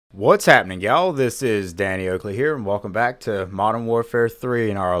What's happening, y'all? This is Danny Oakley here, and welcome back to Modern Warfare 3.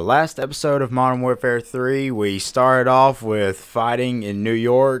 In our last episode of Modern Warfare 3, we started off with fighting in New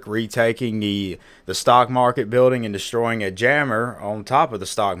York, retaking the stock market building and destroying a jammer on top of the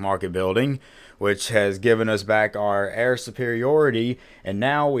stock market building, which has given us back our air superiority. And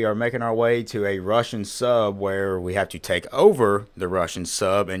now we are making our way to a Russian sub where we have to take over the Russian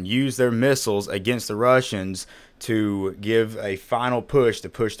sub and use their missiles against the Russians to give a final push to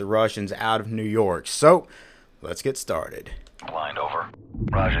push the Russians out of New York. So, let's get started. Blind over.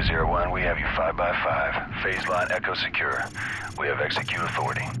 Roger 01, we have you 5x5. Phase line echo secure. We have execute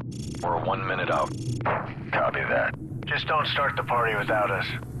authority. We're 1 minute out. Copy that. Just don't start the party without us.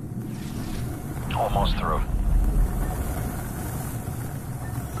 Almost through.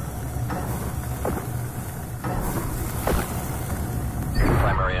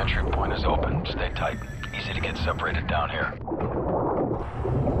 Primary entry point is open. Stay tight. Easy to get separated down here.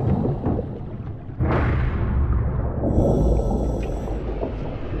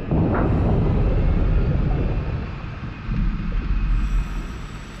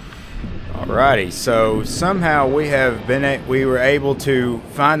 Alrighty, so somehow we were able to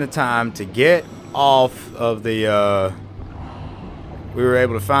find the time to get off of the we were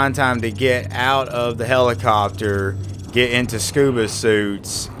able to find time to get out of the helicopter, get into scuba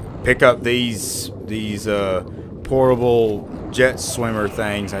suits, pick up these portable jet swimmer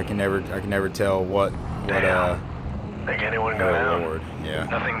things. I can never tell what Think anyone go down? Lord. Yeah.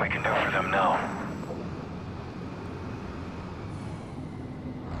 Nothing we can do for them now.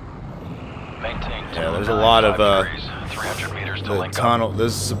 Maintain. Yeah, there's a lot of 300 meters to the link tunnel. up.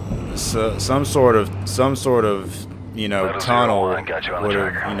 There's some sort of tunnel Metal 01, got you on the would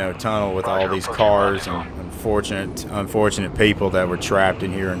have tracker. tunnel with all Roger, these approaching cars rendezvous. and unfortunate people that were trapped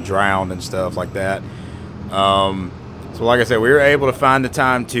in here and drowned and stuff like that. So like I said, we were able to find the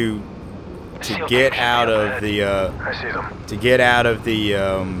time to get out of the I see them.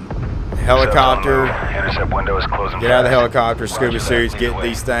 helicopter. Intercept window is closing. Get out of the fast. helicopter, scuba Roger that, suits, lead get away.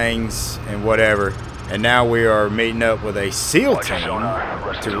 these things and whatever. And now we are meeting up with a SEAL Watch your team sonar.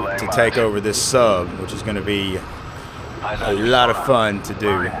 Rest of the to lane take lines. over this sub, which is going to be Eyes a on your lot of sonar. fun to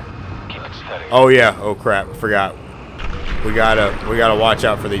do. Keep it steady. Oh yeah, oh crap, I forgot. We gotta watch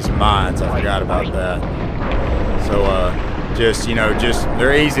out for these mines. I forgot about that. So just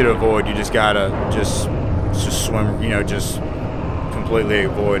they're easy to avoid. You just gotta just swim, just completely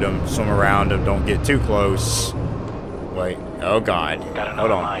avoid them, swim around them, don't get too close. Wait, oh god. Got another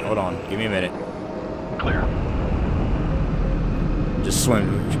Hold on, mine. hold on, give me a minute. Clear. Just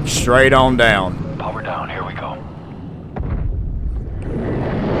swim straight on down. Power down. Here we go.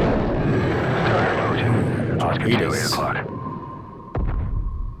 Target approaching. Oscar 2, 8 Torpedoes. o'clock.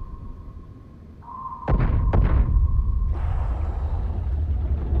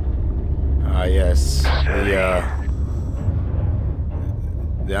 Ah yes,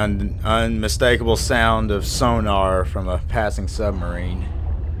 the unmistakable sound of sonar from a passing submarine.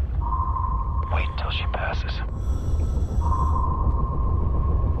 Wait till she passes.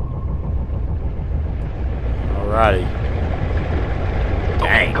 Alrighty.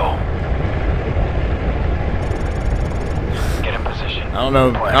 Dang. Go. Get in position. I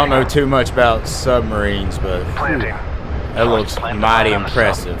don't know too much about submarines, but Planting. that looks Plant the mighty mine on the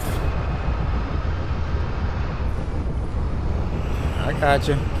impressive. I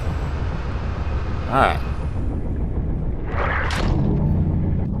gotcha. Alright.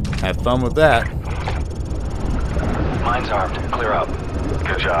 Have fun with that. Mine's armed. Clear out.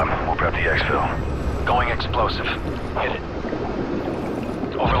 Good job. We'll prep the exfil. Going explosive. Hit it.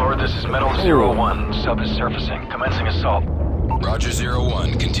 Overlord, this is Metal 01. Sub is surfacing. Commencing assault. Roger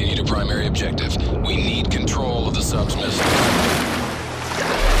 01, continue to primary objective. We need control of the sub's missile.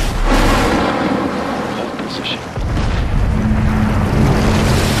 Hold position.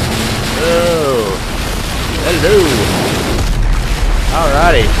 Oh. Hello.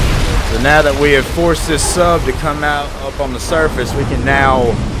 Alrighty. So now that we have forced this sub to come out up on the surface, we can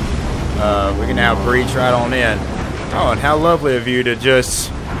now breach right on in. Oh, and how lovely of you to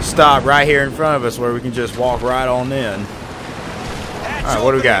just stop right here in front of us where we can just walk right on in. Alright,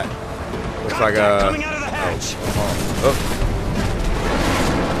 what do we got? Looks like a...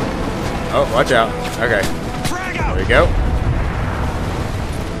 Oh, watch out. Okay. There we go.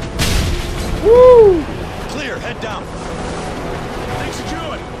 Woo! Clear, head down. Things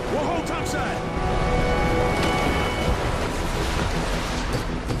secured. We'll hold topside.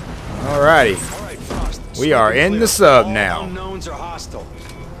 Alrighty. All right, Frost. We are in the sub All now. unknowns are hostile.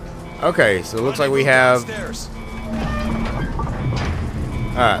 Okay, so it looks like we have Downstairs.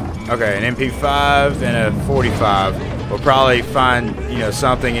 Alright, okay, an MP5 and a 45. we'll probably find, you know,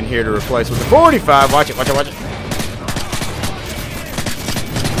 something in here to replace with the 45. Watch it, watch it, watch it.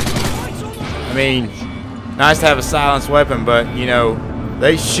 I mean, nice to have a silenced weapon, but you know,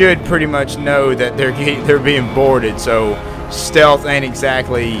 they should pretty much know that they're being boarded, so stealth ain't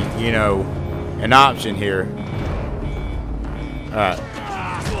exactly, you know, an option here. Alright.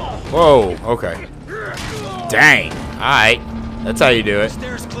 Whoa, okay. Dang. Alright. That's how you do it.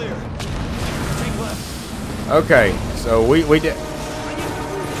 Stairs clear. Take left. Okay, so we did.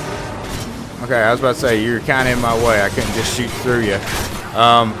 Okay, I was about to say you're kind of in my way. I couldn't just shoot through you.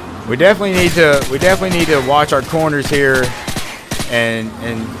 We definitely need to watch our corners here and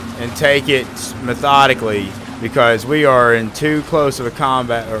take it methodically, because we are in too close of a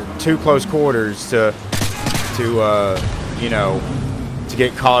combat, or too close quarters to you know, to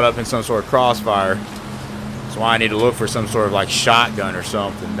get caught up in some sort of crossfire. That's why I need to look for some sort of like shotgun or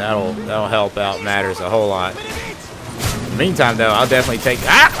something. That'll help out matters a whole lot. In the meantime, though, I'll definitely take.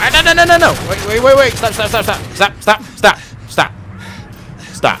 No! Wait!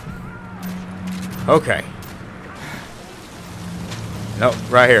 Stop! Okay. Nope,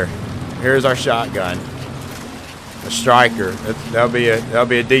 right here. Here's our shotgun. A striker. That'll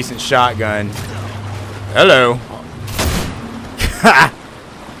be a decent shotgun. Hello.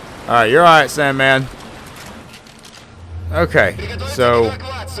 Alright, you're alright, Sandman. Okay, so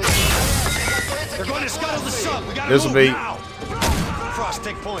They're going to scuttle the sub. We gotta this will move be. now. Frost,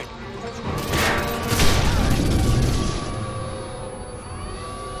 take point.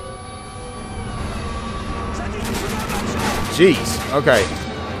 Jeez. Okay.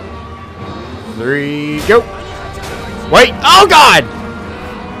 3, go. Wait. Oh God.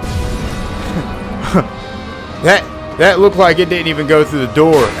 That looked like it didn't even go through the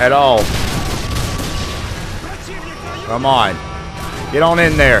door at all. Come on. Get on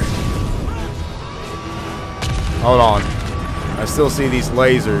in there. Hold on. I still see these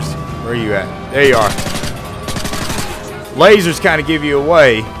lasers. Where are you at? There you are. Lasers kind of give you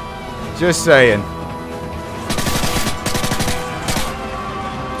away. Just saying.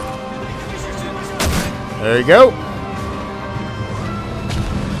 There you go.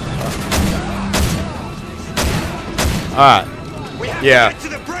 Alright. Yeah.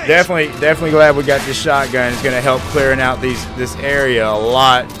 Definitely glad we got this shotgun. It's gonna help clearing out this area a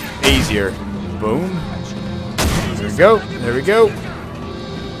lot easier. Boom. There we go. There we go.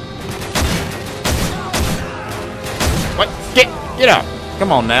 What? Get up.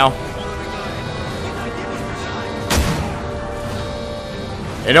 Come on now.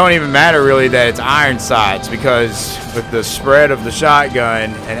 It don't even matter really that it's iron sights, because with the spread of the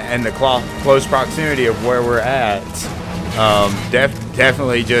shotgun and the close proximity of where we're at,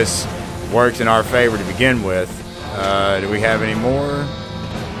 definitely just works in our favor to begin with. Do we have any more?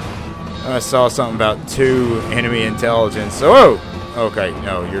 I saw something about 2 enemy intelligence. Oh, okay.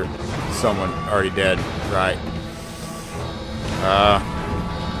 No, you're someone already dead. Right.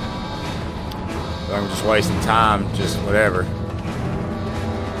 I'm just wasting time. Just whatever.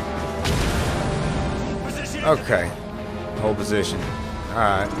 Okay. Hold position.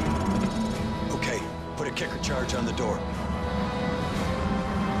 Alright. Okay, put a kicker charge on the door.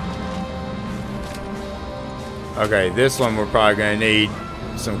 Okay, this one we're probably going to need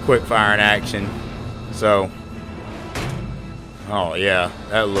some quick firing action. So. Oh, yeah.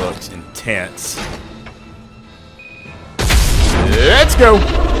 That looks intense. Let's go!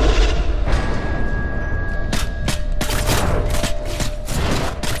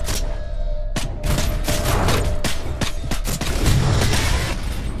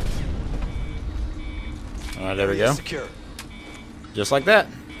 Alright, there we go. Secure. Just like that.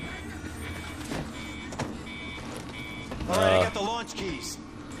 Alright, I got the launch keys.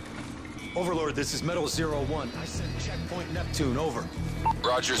 Overlord, this is Metal 01. I sent checkpoint Neptune, over.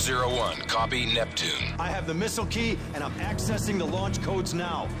 Roger 01. Copy Neptune. I have the missile key, and I'm accessing the launch codes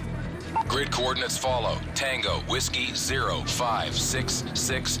now. Grid coordinates follow. Tango, Whiskey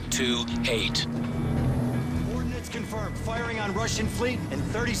 056628. Coordinates confirmed. Firing on Russian fleet in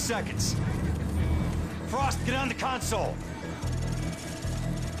 30 seconds. Frost, get on the console.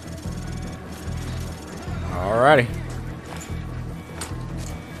 Alrighty.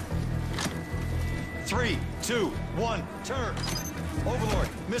 3, 2, 1, turn. Overlord,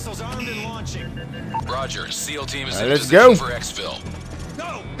 missiles armed and launching. Roger. SEAL team is All in right, let's position go. for exfil.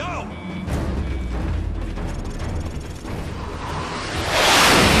 Go, go!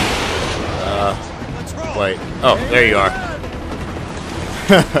 Let's roll. Wait. Oh, there you are.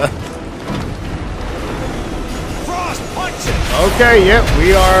 Frost, punch it! Okay, yep,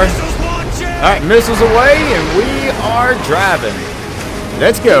 we are. Missiles launching! Alright, missiles away, and we are driving.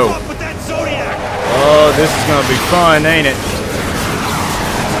 Let's go. Up with that Zodiac! Oh, this is gonna be fun, ain't it?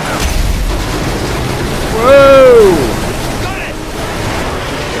 Whoa!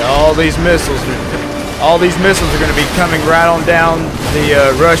 Yeah, all these missiles are gonna be coming right on down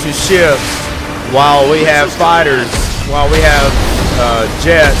the Russian ships, while we have fighters, while we have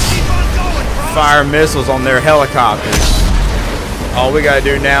jets fire missiles on their helicopters. All we gotta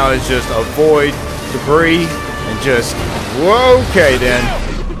do now is just avoid debris and just, whoa, okay then.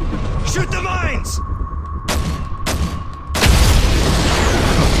 Shoot the mines!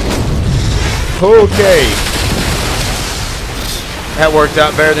 Okay. That worked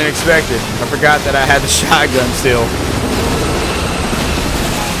out better than expected. I forgot that I had the shotgun still.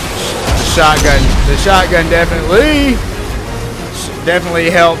 The shotgun definitely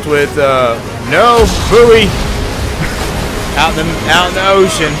helped with no buoy out in the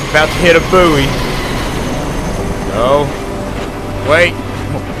ocean, about to hit a buoy. Oh, wait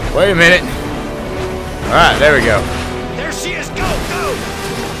a minute. All right, there we go. There she is. Go, go.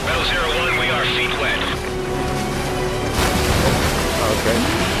 Metal 01, we are feet wet. Okay.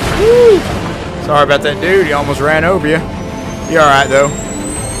 Woo! Sorry about that, dude. He almost ran over you. You all right though?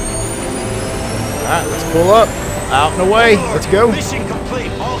 All right, let's pull up. Out and away. Let's go. Mission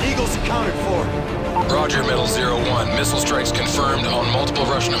complete. All Eagles accounted for. Roger, Metal 01. Missile strikes confirmed on multiple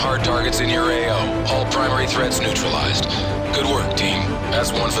Russian hard targets in your AO. All primary threats neutralized. Good work, team.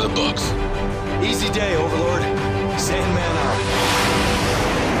 That's one for the books. Easy day, Overlord. Sandman out.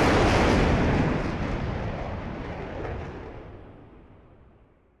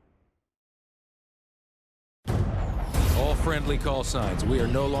 All friendly call signs. We are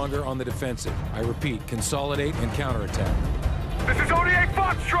no longer on the defensive. I repeat, consolidate and counterattack. This is ODA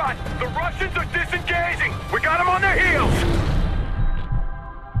Foxtrot! The Russians are disengaging! We got them on their heels!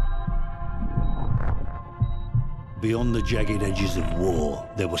 Beyond the jagged edges of war,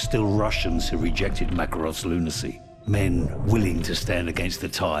 there were still Russians who rejected Makarov's lunacy. Men willing to stand against the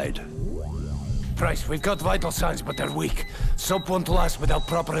tide. Price, we've got vital signs, but they're weak. Soap won't last without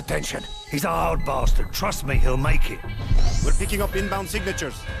proper attention. He's a hard bastard. Trust me, he'll make it. We're picking up inbound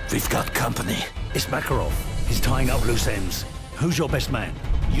signatures. We've got company. It's Makarov. He's tying up loose ends. Who's your best man?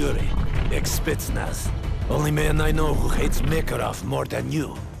 Yuri, ex-Spetsnaz. Only man I know who hates Makarov more than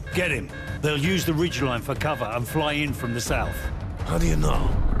you. Get him. They'll use the ridgeline for cover and fly in from the south. How do you know?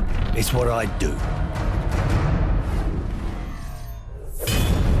 It's what I'd do.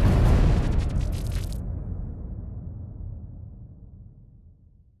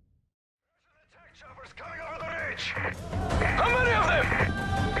 Tank choppers coming over the ridge. How many of them?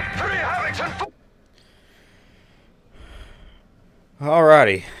 3 Havocs and 4.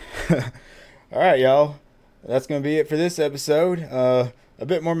 Alrighty. Alright, y'all. That's going to be it for this episode. A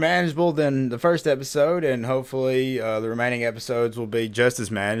bit more manageable than the first episode, and hopefully the remaining episodes will be just as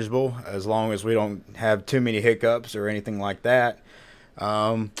manageable, as long as we don't have too many hiccups or anything like that.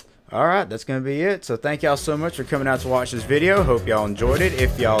 Alright, that's going to be it. So thank y'all so much for coming out to watch this video. Hope y'all enjoyed it.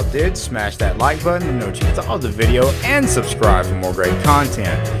 If y'all did, smash that like button, and no chance of the video, and subscribe for more great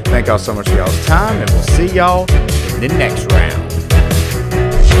content. Thank y'all so much for y'all's time, and we'll see y'all in the next round.